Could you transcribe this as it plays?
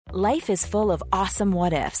Life is full of awesome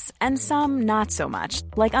what-ifs, and some not so much,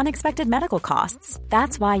 like unexpected medical costs.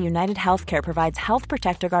 That's why United Healthcare provides Health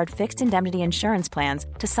Protector Guard fixed indemnity insurance plans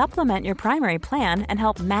to supplement your primary plan and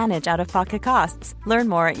help manage out-of-pocket costs. Learn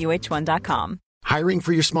more at uh1.com. Hiring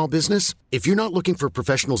for your small business? If you're not looking for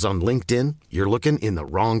professionals on LinkedIn, you're looking in the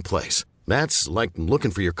wrong place. That's like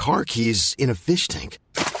looking for your car keys in a fish tank.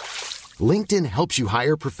 LinkedIn helps you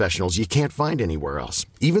hire professionals you can't find anywhere else,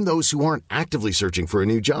 even those who aren't actively searching for a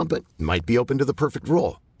new job but might be open to the perfect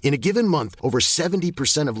role. In a given month, over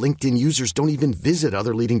 70% of LinkedIn users don't even visit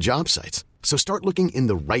other leading job sites. So start looking in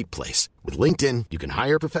the right place. With LinkedIn, you can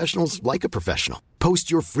hire professionals like a professional.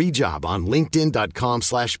 Post your free job on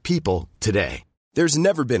linkedin.com/people today. There's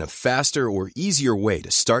never been a faster or easier way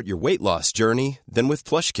to start your weight loss journey than with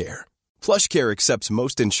PlushCare. PlushCare accepts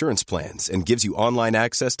most insurance plans and gives you online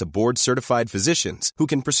access to board-certified physicians who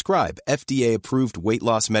can prescribe FDA-approved weight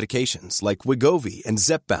loss medications like Wegovy and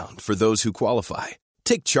Zepbound for those who qualify.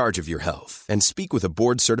 Take charge of your health and speak with a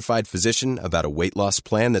board-certified physician about a weight loss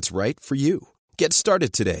plan that's right for you. Get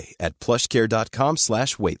started today at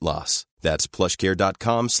plushcare.com/weight loss. That's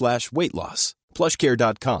plushcare.com/weight loss.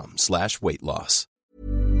 plushcare.com/weight loss.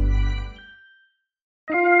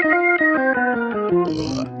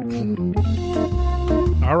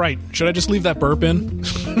 All right. Should I just leave that burp in?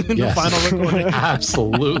 The final recording?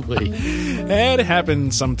 Absolutely. It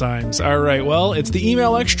happens sometimes. All right. Well, it's the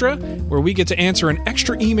Email Extra, where we get to answer an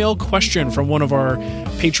extra email question from one of our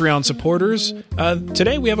Patreon supporters.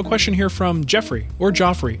 Today, we have a question here from Jeffrey, or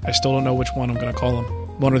Joffrey. I still don't know which one I'm going to call him,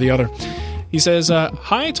 one or the other. He says,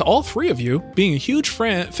 hi to all three of you. Being a huge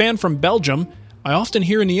fan from Belgium, I often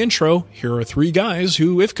hear in the intro, here are three guys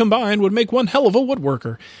who, if combined, would make one hell of a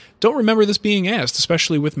woodworker. Don't remember this being asked,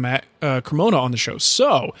 especially with Matt Cremona on the show.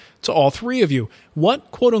 So, to all three of you, what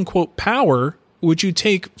quote-unquote power would you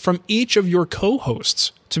take from each of your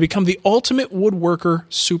co-hosts to become the ultimate woodworker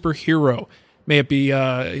superhero? May it be,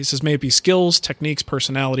 he says, may it be skills, techniques,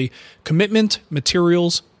 personality, commitment,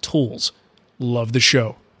 materials, tools. Love the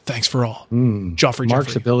show. Thanks for all. Joffrey.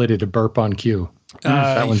 Mark's ability to burp on cue.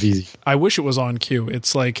 That one's easy. I wish it was on cue.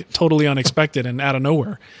 It's like totally unexpected and out of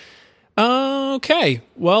nowhere. Okay.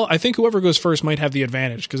 Well, I think whoever goes first might have the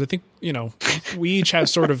advantage because I think, we each have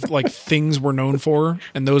sort of like things we're known for,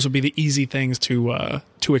 and those would be the easy things to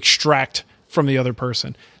extract from the other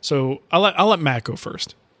person. So I'll let Matt go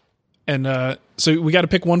first. And so we got to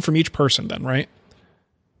pick one from each person then, right?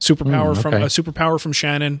 Superpower from a superpower from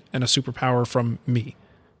Shannon and a superpower from me.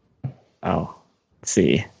 Oh, let's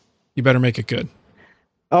see. You better make it good.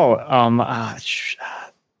 Oh,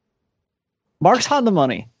 Mark's Honda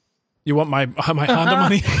money. You want my Honda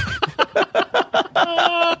money?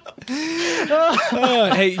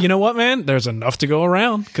 Hey, you know what, man? There's enough to go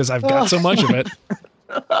around because I've got so much of it.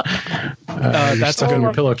 That's a good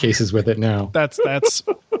one. Pillowcases with it now. That's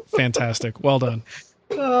fantastic. Well done.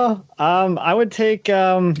 I would take.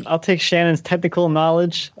 I'll take Shannon's technical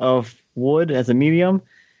knowledge of wood as a medium.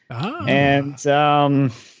 And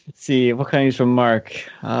let's see, what can I use from Mark?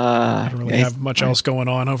 I don't really have much else going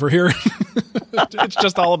on over here. It's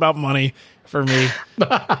just all about money for me.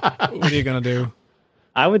 What are you gonna do?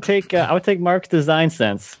 I would take Mark's design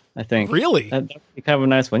sense. I think really that'd be kind of a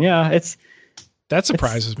nice one. Yeah, that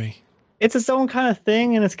surprises me. It's its own kind of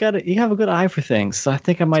thing, and you have a good eye for things. So I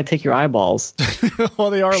think I might take your eyeballs. Well,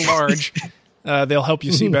 they are large. They'll help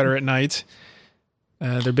you see better at night.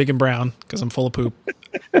 They're big and brown because I'm full of poop.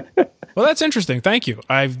 Well, that's interesting. Thank you.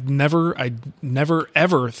 I never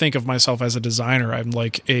ever think of myself as a designer. I'm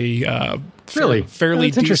like a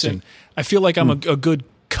fairly decent. I feel like I'm a good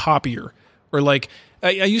copier, or like I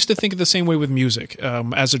used to think of the same way with music.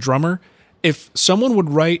 As a drummer, if someone would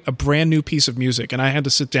write a brand new piece of music and I had to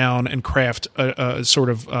sit down and craft a sort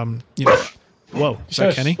of whoa, is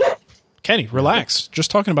that Kenny? Kenny, relax.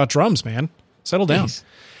 Just talking about drums, man. Settle down.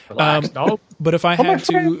 But if I had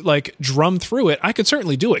to like drum through it, I could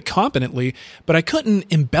certainly do it competently, but I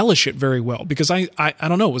couldn't embellish it very well because I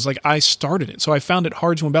don't know. It was like I started it, so I found it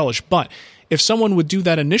hard to embellish. But if someone would do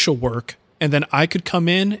that initial work and then I could come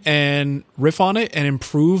in and riff on it and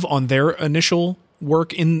improve on their initial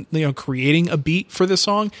work in creating a beat for the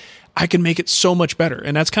song, I can make it so much better.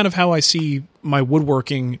 And that's kind of how I see my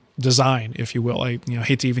woodworking design, if you will. I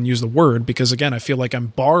hate to even use the word because, again, I feel like I'm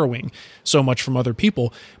borrowing so much from other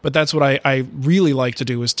people. But that's what I really like to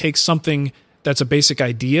do is take something that's a basic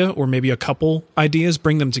idea or maybe a couple ideas,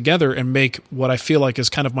 bring them together and make what I feel like is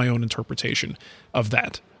kind of my own interpretation of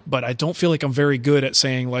that. But I don't feel like I'm very good at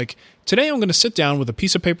saying, like, today I'm going to sit down with a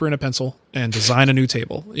piece of paper and a pencil and design a new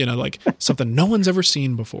table, like something no one's ever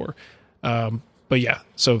seen before. But yeah,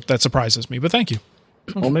 so that surprises me. But thank you.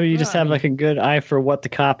 Well, maybe you just have like a good eye for what to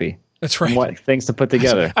copy. That's right. And what things to put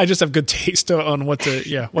together. I just have good taste on what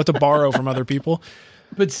to borrow from other people.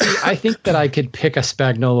 But see, I think that I could pick a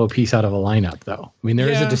Spagnolo piece out of a lineup, though. I mean, there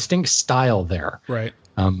is a distinct style there. Right.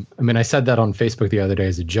 I mean, I said that on Facebook the other day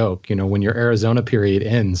as a joke. You know, when your Arizona period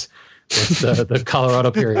ends, what's the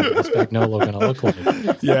Colorado period of Spagnolo going to look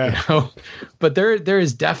like? Yeah. You know? But there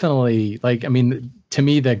is definitely, like, I mean, to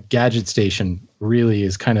me, the Gadget Station really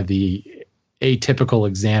is kind of the atypical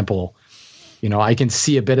example. You know, I can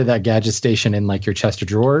see a bit of that Gadget Station in like your chest of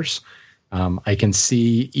drawers. I can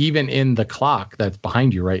see even in the clock that's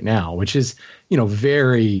behind you right now, which is, you know,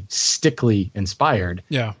 very stickly inspired.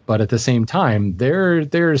 Yeah. But at the same time,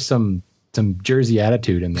 there's some Jersey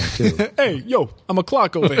attitude in there too. Hey, yo, I'm a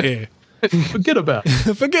clock over here. Forget about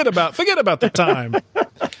the time.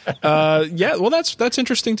 Yeah, well, that's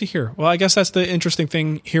interesting to hear. Well, I guess that's the interesting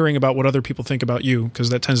thing, hearing about what other people think about you,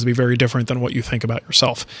 because that tends to be very different than what you think about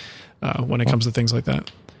yourself when it comes to things like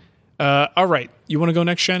that. All right, you want to go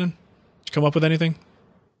next, Shannon? Did you come up with anything?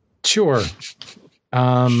 Sure.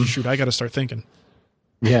 Shoot, I got to start thinking.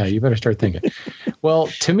 Yeah, you better start thinking. Well,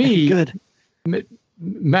 to me, Good.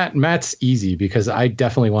 Matt's easy because I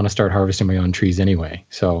definitely want to start harvesting my own trees anyway.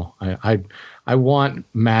 So I want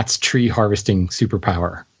Matt's tree harvesting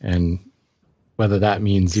superpower, and whether that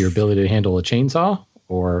means your ability to handle a chainsaw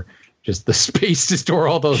or just the space to store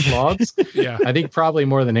all those logs. Yeah, I think probably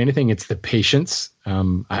more than anything, it's the patience.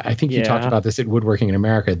 I think you talked about this at Woodworking in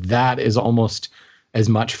America. That is almost as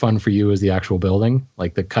much fun for you as the actual building,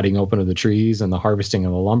 like the cutting open of the trees and the harvesting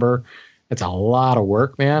of the lumber. It's a lot of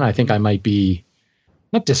work, man. I think I might be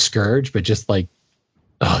not discouraged, but just like,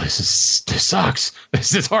 oh, this sucks.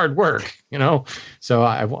 This is hard work, you know? So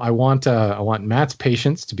I want Matt's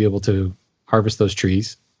patience to be able to harvest those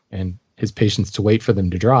trees, and his patience to wait for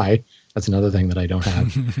them to dry. That's another thing that I don't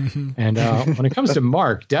have. And when it comes to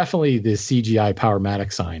Mark, definitely the CGI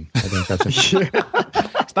Powermatic sign. I think that's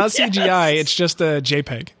it's not CGI. It's just a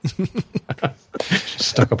JPEG.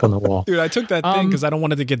 Stuck up on the wall. Dude, I took that thing because I don't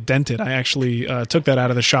want it to get dented. I actually took that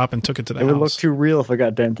out of the shop and took it to the house. It would look too real if it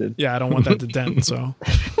got dented. Yeah, I don't want that to dent. So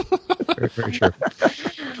very, very true.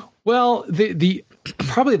 Well, the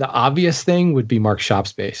probably the obvious thing would be Mark's shop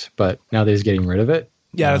space, but now that he's getting rid of it,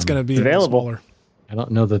 yeah, it's going to be available. Smaller. I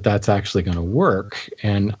don't know that that's actually going to work.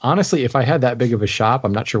 And honestly, if I had that big of a shop,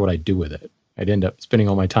 I'm not sure what I'd do with it. I'd end up spending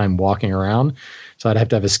all my time walking around. So I'd have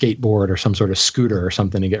to have a skateboard or some sort of scooter or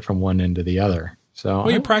something to get from one end to the other. So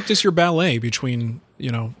well, you practice your ballet between,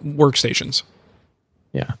 workstations.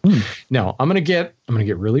 Yeah. No, I'm going to get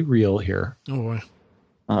really real here. Oh boy.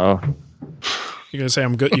 Oh. You're going to say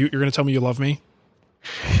I'm good. You're going to tell me you love me?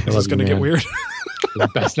 This is going to get weird. The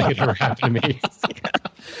best thing that ever happened to me.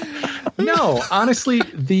 No, honestly,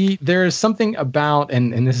 there's something about,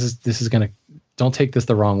 and this is going to, don't take this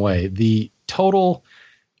the wrong way, the total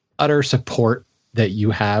utter support that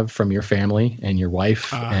you have from your family and your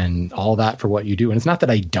wife and all that for what you do. And it's not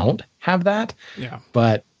that I don't have that,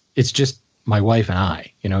 but it's just my wife and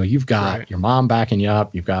I. You've got your mom backing you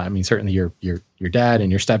up. You've got, certainly your dad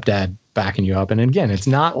and your stepdad backing you up. And again, it's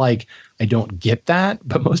not like I don't get that,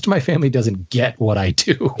 but most of my family doesn't get what I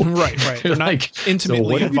do. Right. They're not like intimately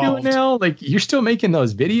so what involved. Are you doing now? Like, you're still making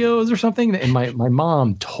those videos or something? And my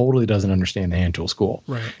mom totally doesn't understand the hand tool school.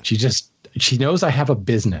 Right. She knows I have a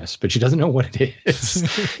business, but she doesn't know what it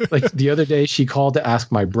is. Like the other day, she called to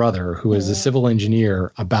ask my brother, who is a civil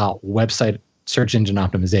engineer, about website search engine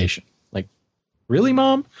optimization. Like, really,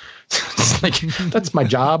 Mom? It's like, that's my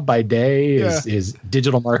job by day is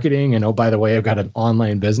digital marketing. And oh, by the way, I've got an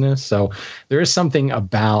online business. So there is something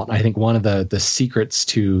about, I think one of the secrets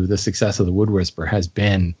to the success of the Wood Whisperer has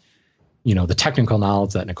been, the technical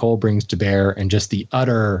knowledge that Nicole brings to bear, and just the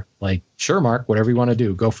utter, like, sure, Mark, whatever you want to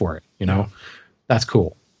do, go for it. That's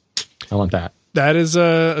cool. I want that. That is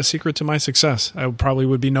a secret to my success. I probably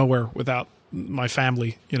would be nowhere without my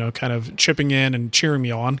family, kind of chipping in and cheering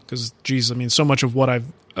me on, because, geez, so much of what I've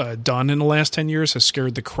done in the last 10 years has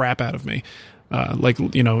scared the crap out of me.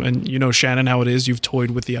 And Shannon, how it is, you've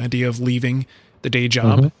toyed with the idea of leaving the day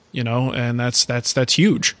job, and that's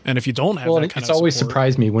huge. And if you don't have that kind of support, it's always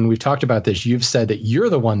surprised me when we've talked about this, you've said that you're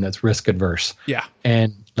the one that's risk adverse. Yeah.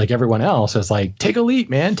 And like everyone else is like, take a leap,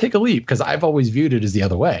 man, take a leap. Cause I've always viewed it as the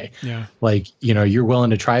other way. Yeah. Like, you're willing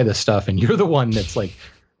to try this stuff, and you're the one that's like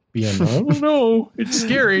being, I don't know, it's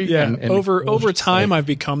scary. Yeah, and over time, I've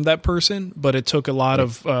become that person, but it took a lot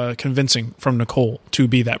of convincing from Nicole to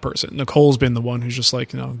be that person. Nicole's been the one who's just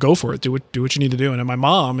like, go for it, do what you need to do. And then my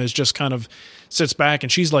mom is just kind of sits back,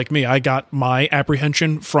 and she's like me. I got my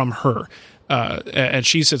apprehension from her. And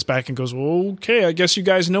she sits back and goes, well, okay, I guess you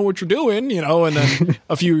guys know what you're doing, And then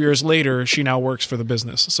a few years later, she now works for the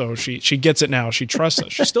business. So she gets it now. She trusts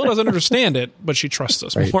us. She still doesn't understand it, but she trusts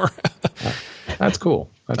us more. That's cool.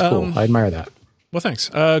 That's cool. I admire that. Well, thanks.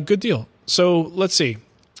 Good deal. So let's see.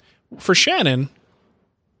 For Shannon,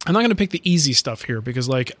 I'm not going to pick the easy stuff here because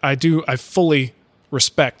I fully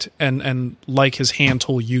respect and like his hand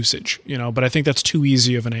tool usage, but I think that's too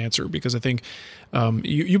easy of an answer because I think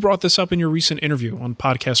you brought this up in your recent interview on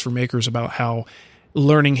Podcast for Makers about how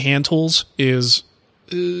learning hand tools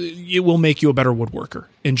it will make you a better woodworker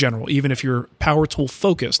in general. Even if you're power tool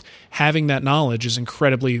focused, having that knowledge is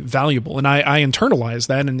incredibly valuable. And I internalize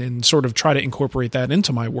that and sort of try to incorporate that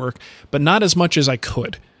into my work, but not as much as I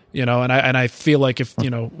could. And I feel like if,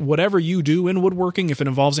 whatever you do in woodworking, if it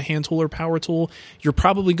involves a hand tool or power tool, you're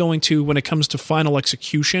probably going to, when it comes to final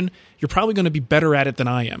execution, you're probably going to be better at it than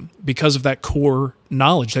I am because of that core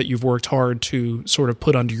knowledge that you've worked hard to sort of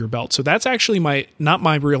put under your belt. So that's actually not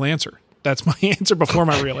my real answer. That's my answer before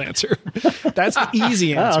my real answer. That's the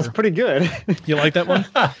easy answer. That's pretty good. You like that one?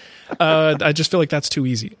 I just feel like that's too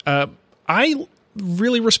easy. I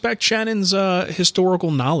really respect Shannon's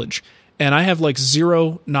historical knowledge. And I have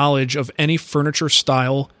zero knowledge of any furniture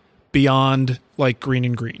style beyond Green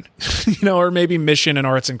and Green, or maybe Mission and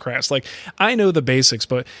Arts and Crafts. I know the basics,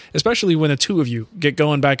 but especially when the two of you get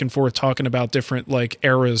going back and forth talking about different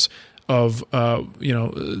eras of,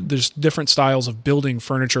 there's different styles of building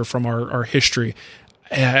furniture from our history.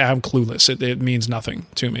 I'm clueless. It means nothing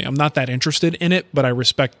to me. I'm not that interested in it, but I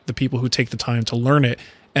respect the people who take the time to learn it.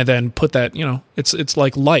 And then put that, it's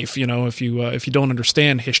like life, if you don't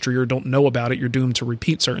understand history or don't know about it, you're doomed to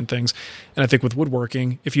repeat certain things. And I think with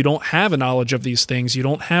woodworking, if you don't have a knowledge of these things, you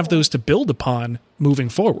don't have those to build upon moving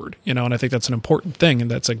forward, and I think that's an important thing. And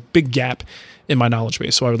that's a big gap in my knowledge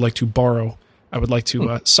base. So I would like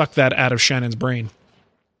to suck that out of Shannon's brain.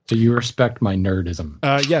 So you respect my nerdism?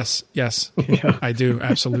 Yes, yeah. I do.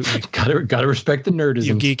 Absolutely. Gotta respect the nerdism.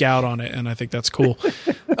 You geek out on it. And I think that's cool.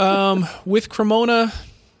 With Cremona,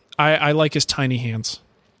 I like his tiny hands.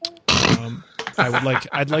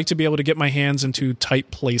 I'd like to be able to get my hands into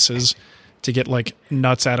tight places to get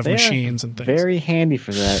nuts out of machines and things. Very handy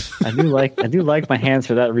for that. I do like my hands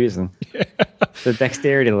for that reason. Yeah. The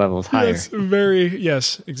dexterity level is higher.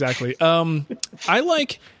 Yes, exactly. I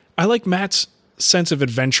like Matt's sense of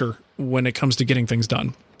adventure when it comes to getting things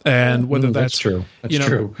done. And whether that's true. That's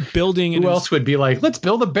true. Building. Who else would be let's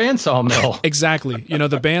build a bandsaw mill? Exactly.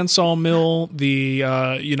 The bandsaw mill, the,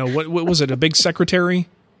 what was it? A big secretary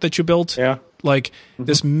that you built? Yeah.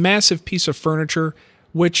 This massive piece of furniture,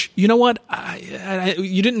 which, you know what?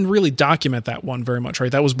 You didn't really document that one very much,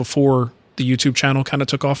 right? That was before the YouTube channel kind of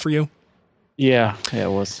took off for you. Yeah, it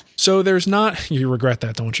was. So there's not, you regret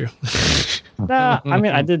that, don't you? Nah, I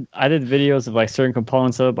mean, I did videos of certain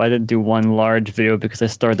components of it, but I didn't do one large video because I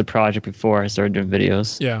started the project before I started doing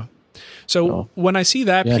videos. Yeah. So when I see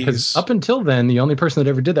that piece, up until then, the only person that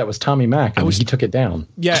ever did that was Tommy Mack, and he took it down.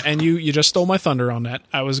 Yeah, and you just stole my thunder on that.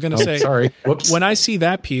 I was going to say, sorry. Whoops. When I see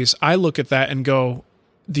that piece, I look at that and go,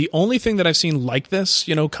 the only thing that I've seen like this,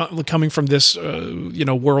 coming from this,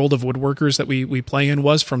 world of woodworkers that we play in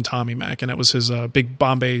was from Tommy Mack. And it was his big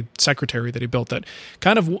Bombay secretary that he built that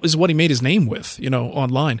kind of is what he made his name with,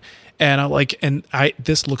 online. And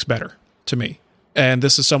this looks better to me. And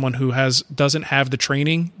this is someone who doesn't have the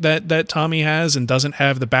training that Tommy has and doesn't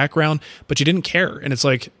have the background, but you didn't care. And it's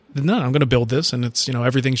no, I'm going to build this. And it's,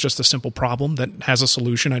 everything's just a simple problem that has a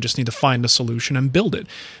solution. I just need to find a solution and build it.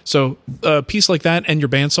 So a piece like that and your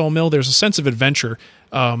bandsaw mill, there's a sense of adventure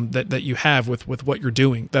that you have with what you're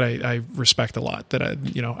doing that I respect a lot, that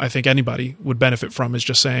I think anybody would benefit from, is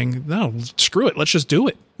just saying, no, screw it. Let's just do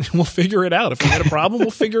it. We'll figure it out. If we had a problem,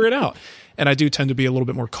 we'll figure it out. And I do tend to be a little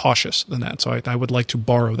bit more cautious than that. So I would like to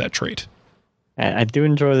borrow that trait. I do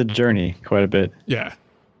enjoy the journey quite a bit. Yeah.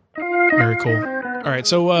 Very cool. All right,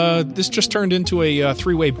 so this just turned into a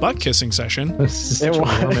three-way butt-kissing session. This is such a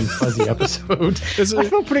warm and fuzzy episode. I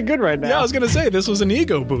feel pretty good right now. Yeah, I was going to say, this was an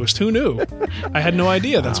ego boost. Who knew? I had no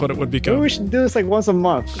idea that's what it would become. Maybe we should do this once a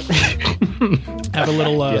month. Have a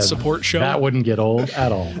little support show. That wouldn't get old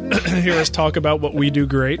at all. Hear us talk about what we do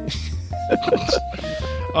great.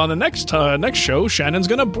 On the next show, Shannon's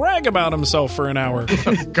going to brag about himself for an hour.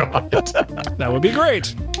 Oh, God. That would be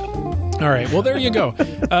great. All right. Well, there you go.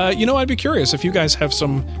 I'd be curious if you guys have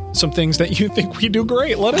some things that you think we do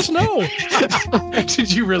great. Let us know.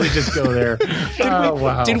 Did you really just go there?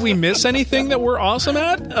 Wow. Did we miss anything that we're awesome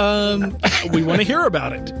at? We want to hear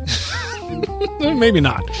about it. Maybe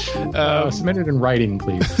not. Submit it in writing,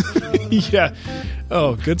 please. Yeah.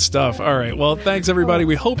 Oh, good stuff. All right. Well, thanks, everybody.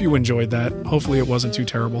 We hope you enjoyed that. Hopefully it wasn't too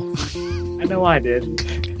terrible. I know I did.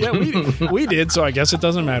 Yeah, we did, so I guess it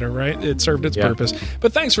doesn't matter, right? It served its purpose.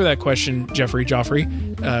 But thanks for that question, Joffrey.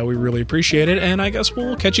 We really appreciate it, and I guess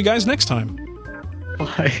we'll catch you guys next time.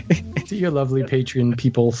 Bye. See you, lovely Patreon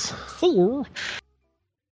peoples.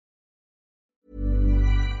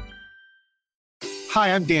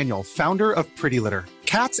 Hi, I'm Daniel, founder of Pretty Litter.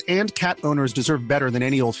 Cats and cat owners deserve better than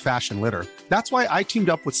any old-fashioned litter. That's why I teamed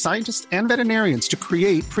up with scientists and veterinarians to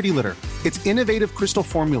create Pretty Litter. Its innovative crystal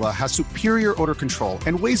formula has superior odor control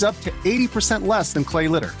and weighs up to 80% less than clay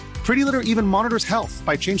litter. Pretty Litter even monitors health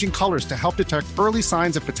by changing colors to help detect early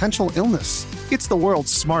signs of potential illness. It's the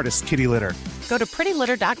world's smartest kitty litter. Go to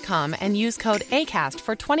prettylitter.com and use code ACAST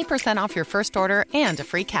for 20% off your first order and a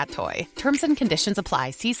free cat toy. Terms and conditions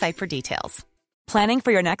apply. See site for details. Planning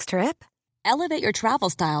for your next trip? Elevate your travel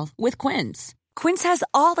style with Quince. Quince has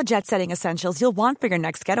all the jet-setting essentials you'll want for your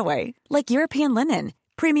next getaway, like European linen,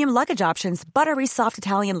 premium luggage options, buttery soft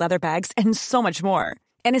Italian leather bags, and so much more.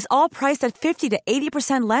 And is all priced at 50 to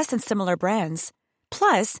 80% less than similar brands.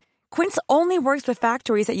 Plus, Quince only works with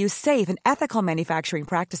factories that use safe and ethical manufacturing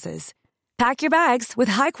practices. Pack your bags with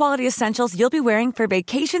high-quality essentials you'll be wearing for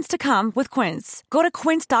vacations to come with Quince. Go to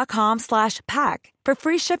quince.com/pack for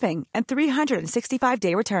free shipping and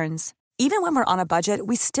 365-day returns. Even when we're on a budget,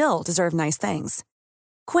 we still deserve nice things.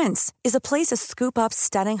 Quince is a place to scoop up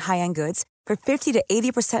stunning high-end goods for 50 to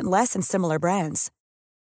 80% less than similar brands.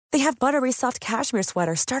 They have buttery soft cashmere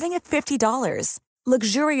sweaters starting at $50,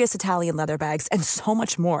 luxurious Italian leather bags, and so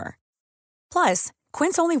much more. Plus,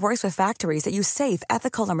 Quince only works with factories that use safe,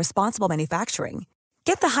 ethical, and responsible manufacturing.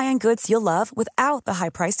 Get the high-end goods you'll love without the high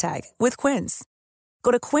price tag with Quince.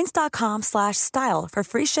 Go to quince.com/style for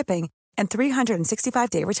free shipping and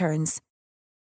 365-day returns.